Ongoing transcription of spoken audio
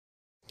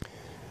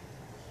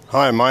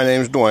Hi, my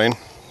name's Dwayne.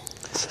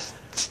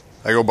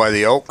 I go by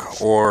the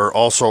Oak, or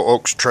also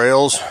Oaks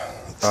Trails.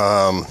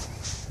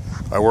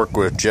 I work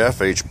with Jeff,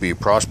 HB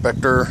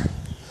Prospector.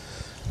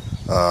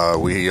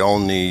 We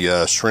own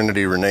the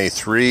Serenity Renee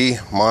 3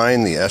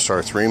 mine, the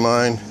SR3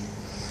 mine.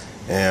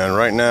 And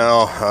right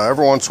now,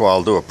 every once in a while,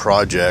 I'll do a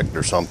project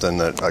or something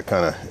that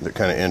kind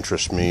of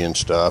interests me and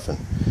stuff. And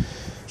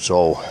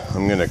so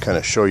I'm going to kind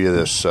of show you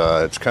this.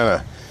 It's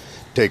kind of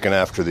taken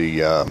after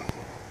the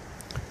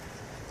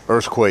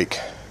earthquake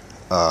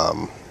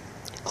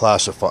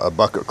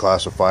bucket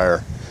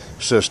classifier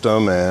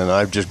system, and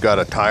I've just got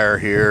a tire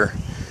here,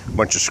 a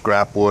bunch of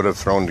scrap wood I've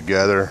thrown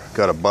together,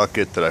 got a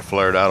bucket that I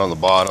flared out on the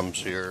bottoms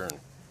here,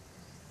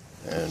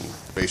 and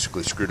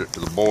basically screwed it to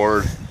the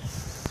board.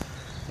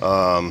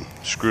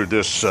 Screwed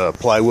this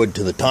plywood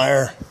to the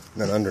tire,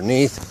 and then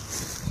underneath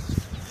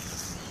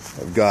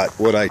I've got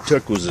what I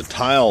took was a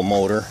tile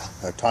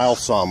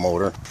saw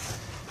motor,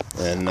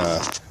 and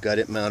got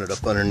it mounted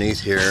up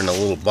underneath here in a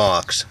little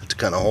box to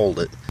kind of hold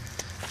it.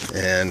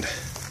 And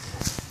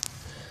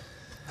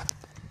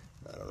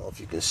I don't know if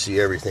you can see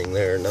everything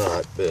there or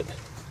not, but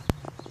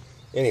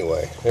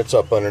anyway, it's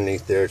up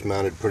underneath there. It's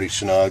mounted pretty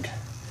snug.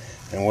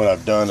 And what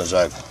I've done is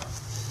I've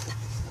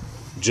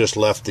just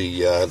left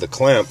the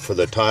clamp for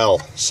the tile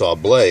saw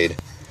blade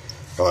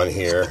on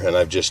here, and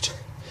I've just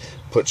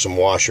put some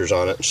washers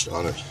on it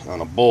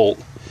on a bolt,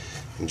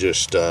 and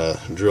just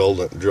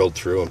drilled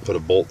through and put a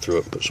bolt through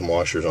it, put some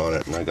washers on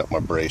it, and I got my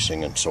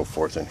bracing and so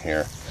forth in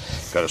here.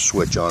 Got a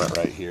switch on it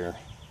right here.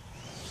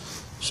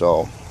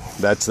 So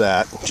that's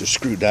that. Just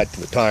screwed that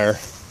to the tire.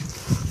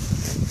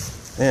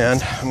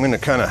 And I'm going to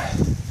kind of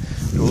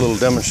do a little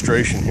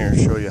demonstration here and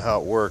show you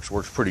how it works.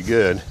 Works pretty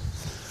good.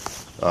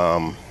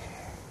 Yeah,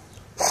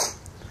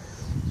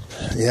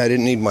 I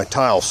didn't need my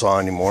tile saw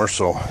anymore.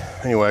 So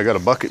anyway, I got a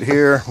bucket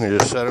here. I'm going to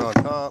just set it on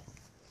top.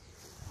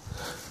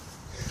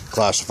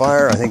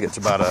 Classifier, I think it's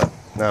about I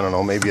don't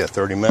know, maybe a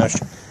 30 mesh.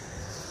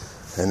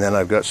 And then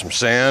I've got some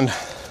sand.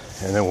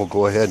 And then we'll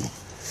go ahead and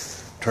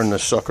turn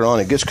this sucker on.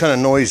 It gets kind of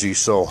noisy,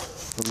 so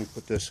let me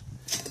put this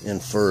in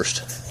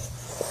first.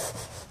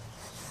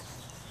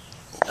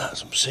 Got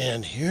some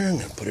sand here. I'm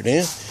going to put it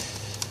in.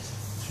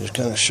 Just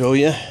kind of show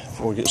you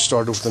before we get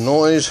started with the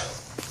noise.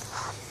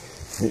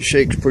 It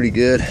shakes pretty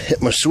good.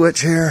 Hit my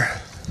switch here.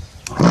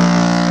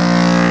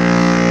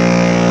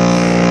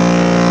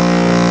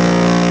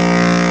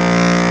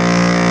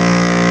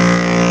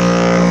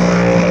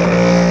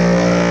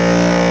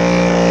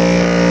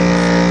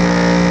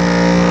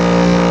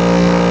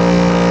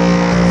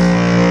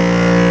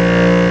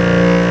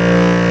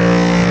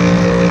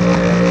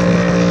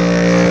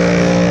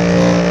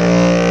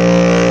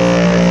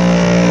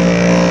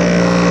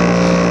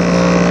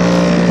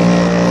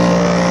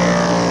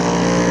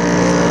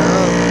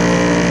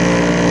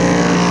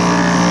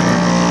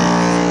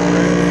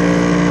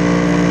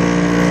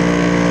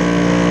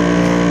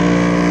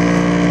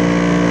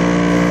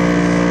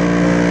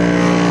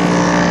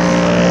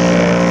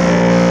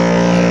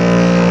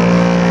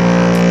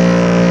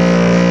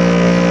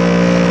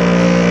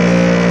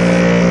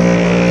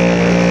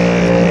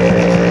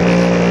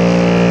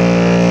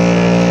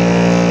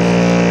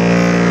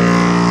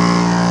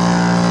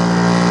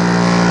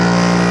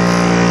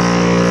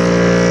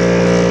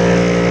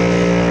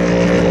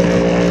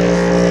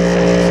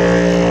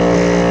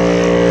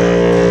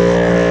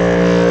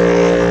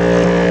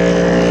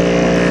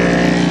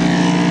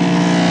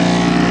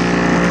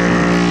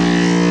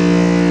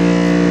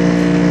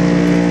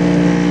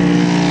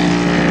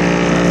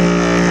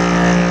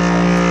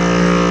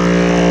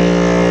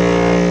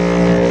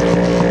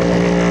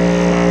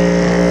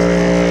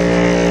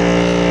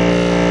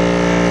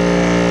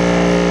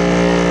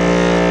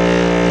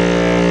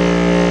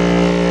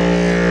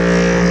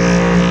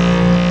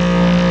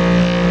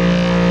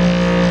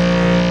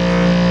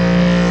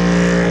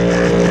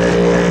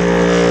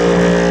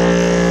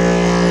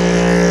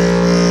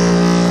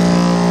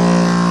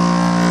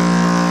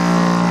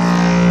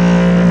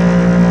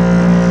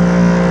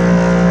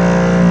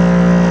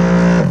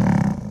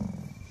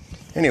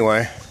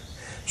 Anyway,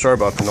 sorry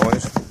about the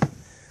noise.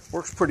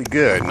 Works pretty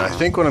good, and I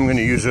think what I'm going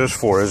to use this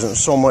for isn't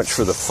so much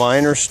for the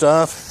finer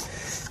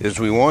stuff, is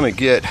we want to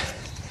get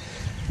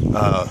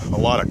a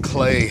lot of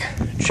clay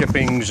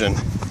chippings and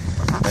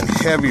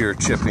heavier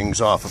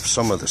chippings off of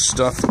some of the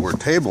stuff that we're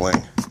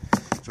tabling,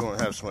 so we don't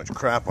have so much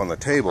crap on the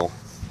table.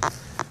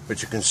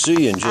 But you can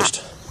see in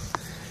just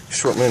a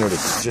short minute,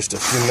 just a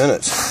few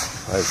minutes,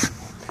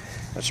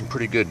 I've got some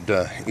pretty good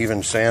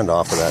even sand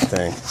off of that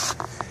thing.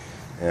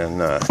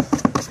 And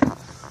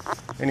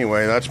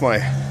anyway, that's my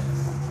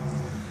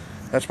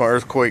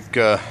earthquake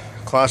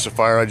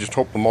classifier. I just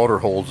hope the motor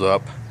holds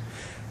up.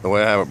 The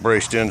way I have it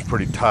braced in is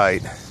pretty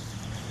tight.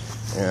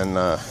 And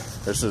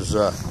this is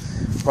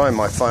probably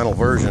my final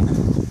version.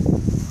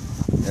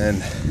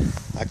 And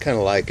I kind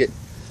of like it.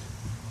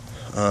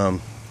 Kind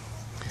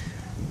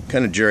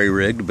of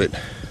jerry-rigged, but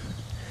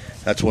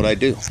that's what I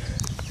do.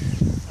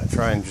 I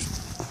try and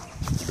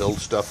just build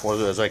stuff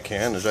as I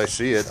can, as I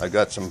see it. I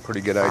got some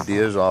pretty good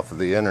ideas off of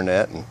the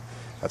internet, and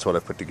that's what I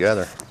put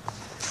together.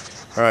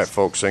 Alright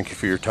folks, thank you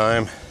for your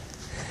time.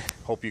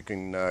 Hope you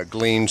can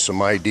glean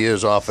some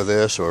ideas off of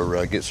this,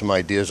 or get some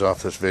ideas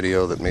off this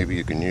video that maybe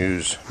you can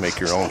use, make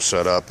your own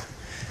setup.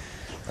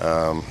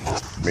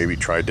 Maybe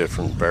try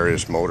different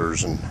various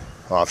motors and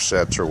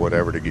offsets or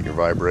whatever to get your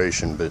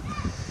vibration, but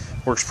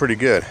works pretty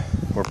good.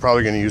 We're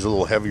probably going to use a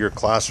little heavier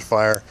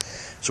classifier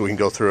so we can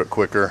go through it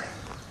quicker,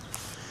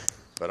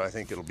 but I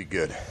think it'll be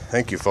good.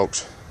 Thank you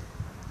folks.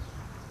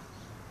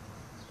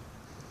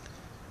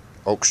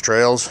 Oaks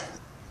Trails,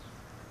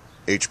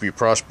 HB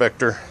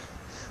Prospector.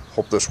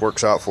 Hope this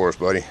works out for us,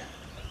 buddy.